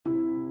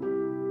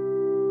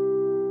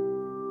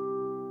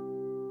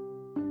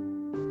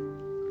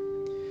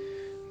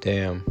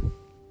Damn,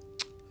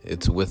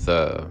 it's with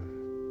a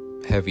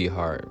heavy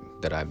heart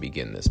that I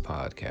begin this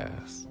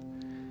podcast.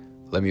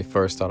 Let me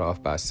first start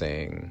off by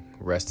saying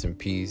rest in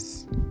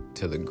peace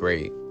to the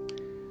great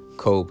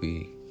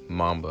Kobe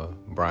Mamba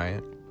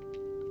Bryant.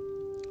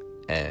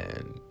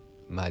 And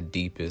my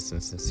deepest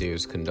and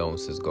sincerest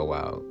condolences go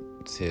out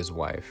to his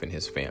wife and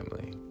his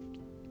family.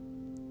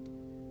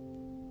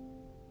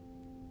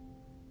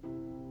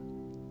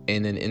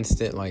 In an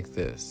instant like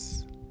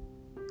this,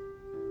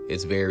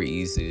 it's very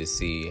easy to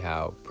see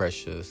how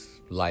precious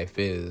life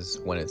is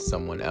when it's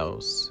someone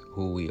else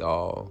who we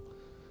all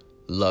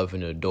love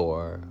and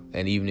adore.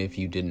 And even if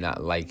you did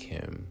not like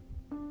him,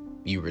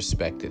 you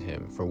respected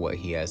him for what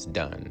he has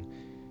done,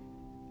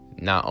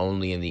 not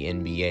only in the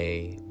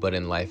NBA, but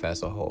in life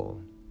as a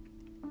whole.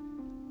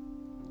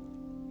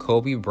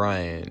 Kobe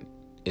Bryant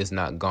is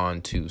not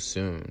gone too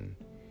soon.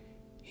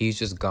 He's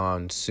just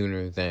gone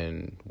sooner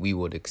than we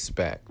would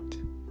expect.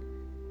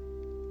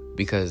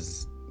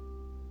 Because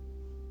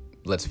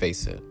let's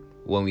face it,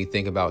 when we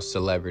think about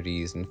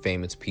celebrities and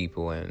famous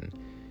people and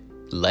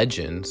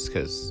legends,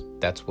 because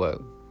that's what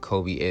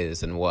Kobe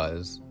is and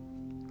was,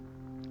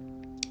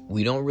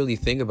 we don't really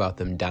think about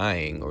them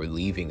dying or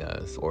leaving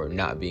us or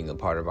not being a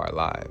part of our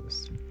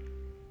lives.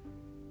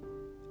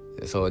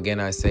 So again,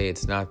 I say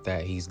it's not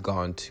that he's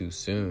gone too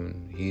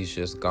soon. He's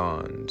just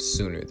gone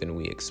sooner than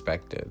we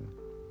expected.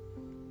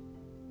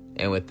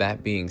 And with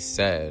that being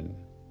said,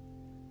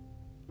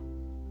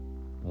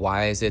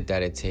 why is it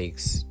that it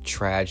takes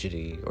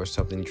tragedy or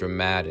something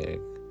dramatic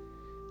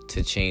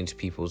to change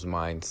people's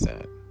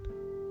mindset?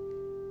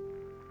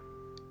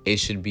 It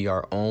should be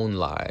our own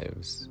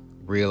lives,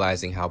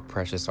 realizing how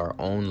precious our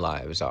own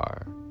lives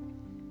are.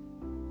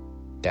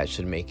 That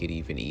should make it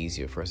even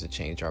easier for us to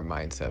change our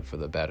mindset for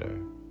the better.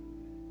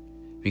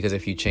 Because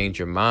if you change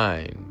your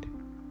mind,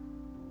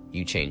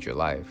 you change your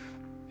life.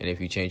 And if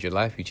you change your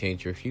life, you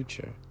change your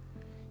future.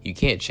 You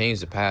can't change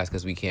the past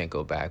because we can't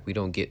go back. We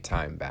don't get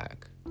time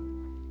back.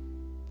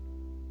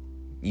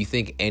 You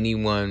think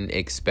anyone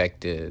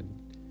expected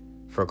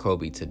for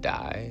Kobe to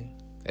die,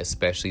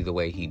 especially the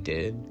way he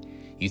did?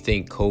 You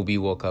think Kobe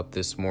woke up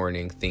this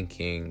morning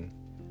thinking,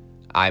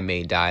 I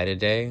may die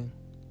today?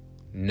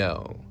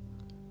 No.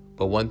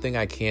 But one thing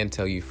I can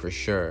tell you for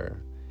sure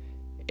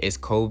is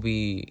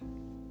Kobe,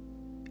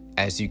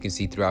 as you can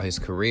see throughout his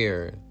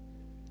career,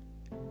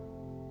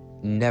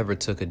 never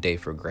took a day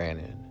for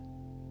granted.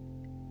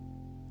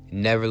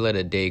 Never let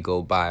a day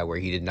go by where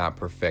he did not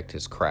perfect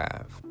his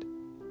craft.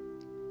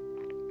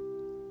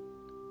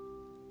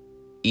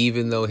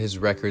 Even though his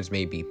records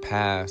may be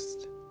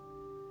past,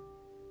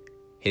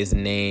 his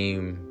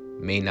name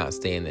may not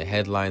stay in the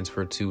headlines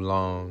for too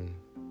long,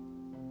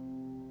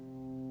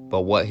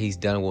 but what he's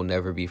done will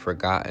never be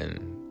forgotten,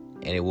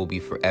 and it will be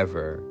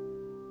forever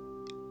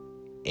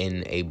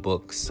in a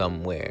book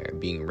somewhere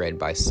being read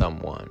by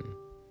someone.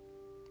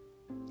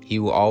 He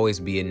will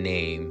always be a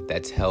name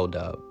that's held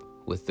up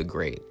with the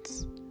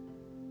greats.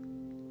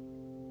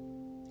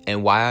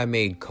 And why I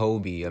made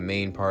Kobe a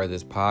main part of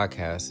this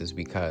podcast is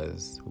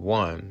because,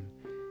 one,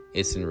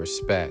 it's in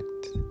respect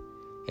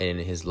and in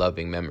his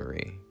loving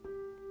memory.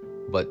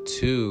 But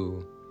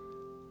two,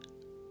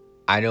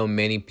 I know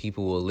many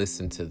people will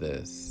listen to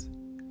this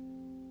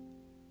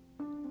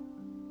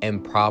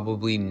and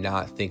probably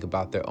not think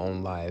about their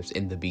own lives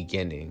in the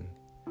beginning.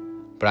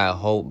 But I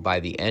hope by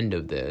the end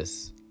of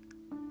this,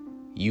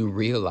 you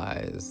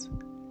realize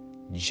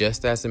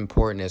just as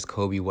important as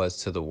Kobe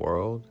was to the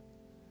world,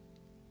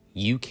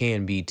 you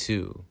can be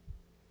too.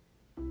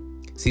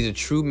 See, the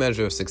true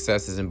measure of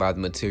success isn't by the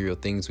material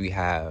things we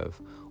have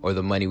or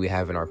the money we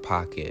have in our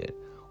pocket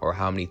or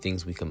how many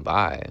things we can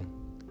buy.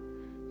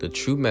 The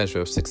true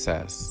measure of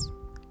success,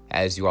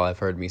 as you all have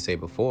heard me say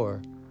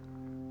before,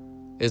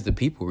 is the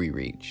people we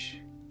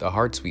reach, the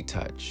hearts we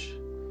touch,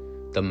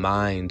 the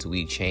minds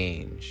we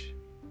change.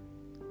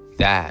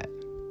 That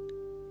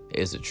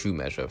is a true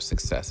measure of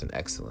success and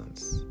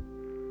excellence.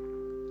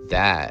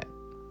 That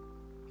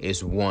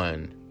is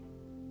one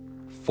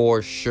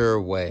for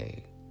sure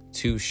way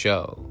to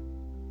show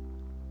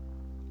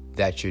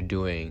that you're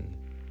doing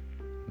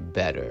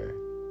better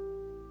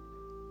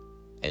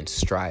and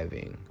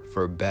striving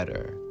for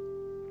better,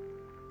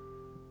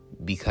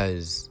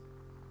 because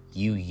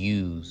you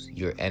use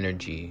your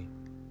energy,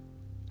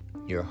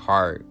 your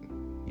heart,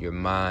 your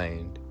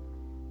mind,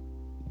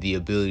 the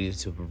ability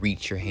to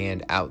reach your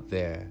hand out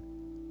there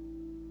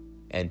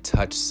and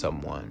touch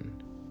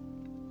someone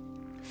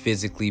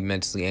physically,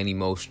 mentally, and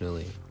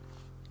emotionally.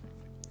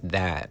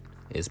 That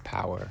is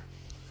power.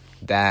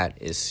 That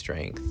is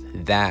strength.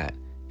 That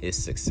is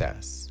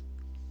success.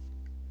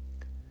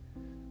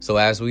 So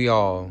as we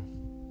all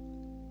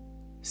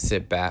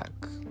sit back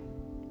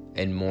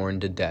and mourn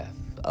the death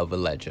of a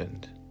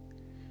legend,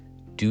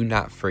 do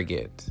not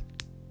forget,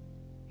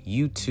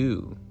 you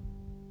too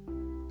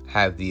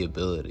have the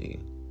ability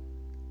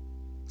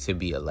to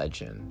be a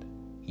legend.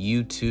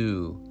 You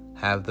too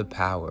have the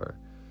power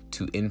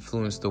to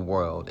influence the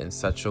world in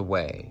such a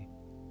way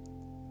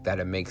that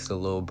it makes it a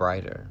little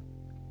brighter.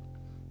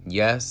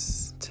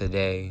 Yes,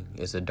 today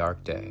is a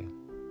dark day,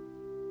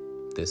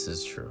 This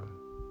is true.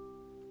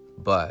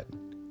 But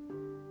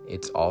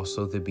it's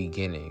also the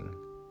beginning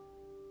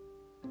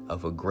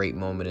of a great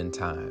moment in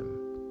time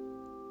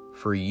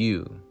for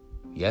you,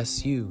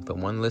 yes, you, the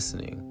one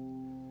listening,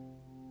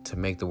 to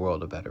make the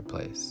world a better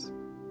place.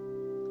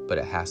 But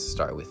it has to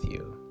start with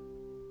you.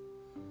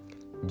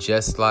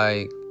 Just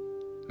like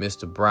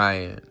Mr.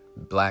 Bryant,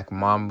 Black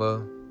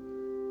Mamba,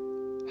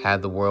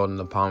 had the world in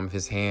the palm of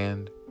his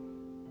hand,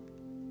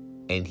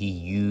 and he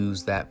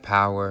used that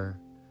power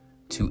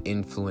to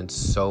influence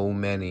so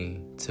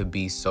many to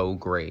be so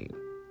great.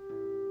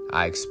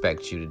 I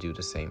expect you to do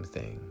the same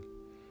thing.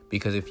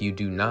 Because if you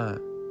do not,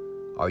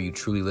 are you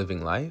truly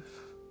living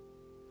life?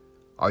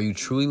 Are you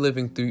truly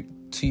living through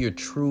to your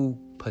true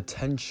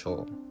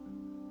potential?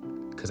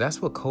 Because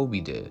that's what Kobe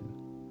did.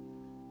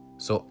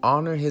 So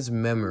honor his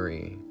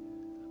memory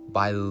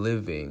by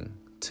living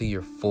to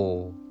your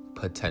full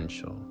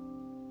potential.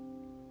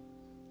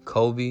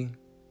 Kobe,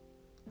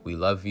 we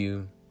love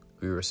you,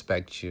 we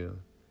respect you,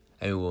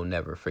 and we will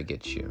never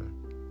forget you.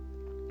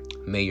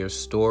 May your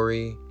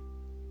story,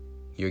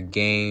 your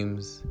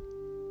games,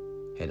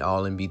 and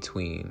all in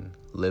between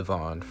live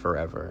on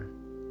forever.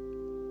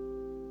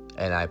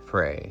 And I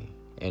pray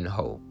and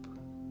hope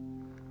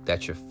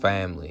that your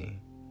family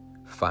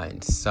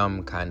finds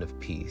some kind of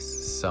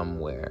peace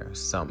somewhere,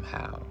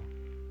 somehow.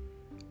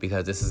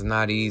 Because this is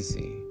not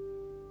easy.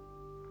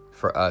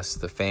 For us,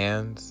 the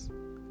fans,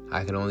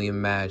 I can only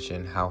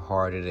imagine how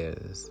hard it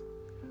is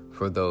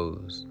for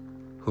those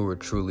who are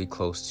truly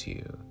close to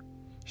you,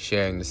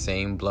 sharing the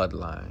same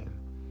bloodline,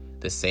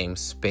 the same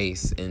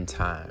space and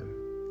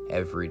time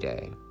every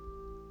day.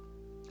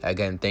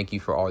 Again, thank you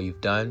for all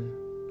you've done.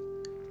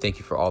 Thank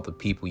you for all the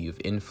people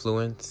you've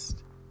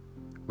influenced.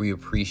 We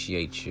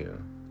appreciate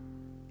you,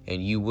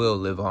 and you will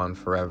live on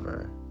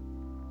forever.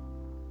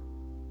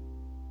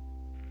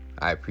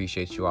 I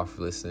appreciate you all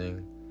for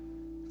listening.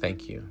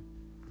 Thank you.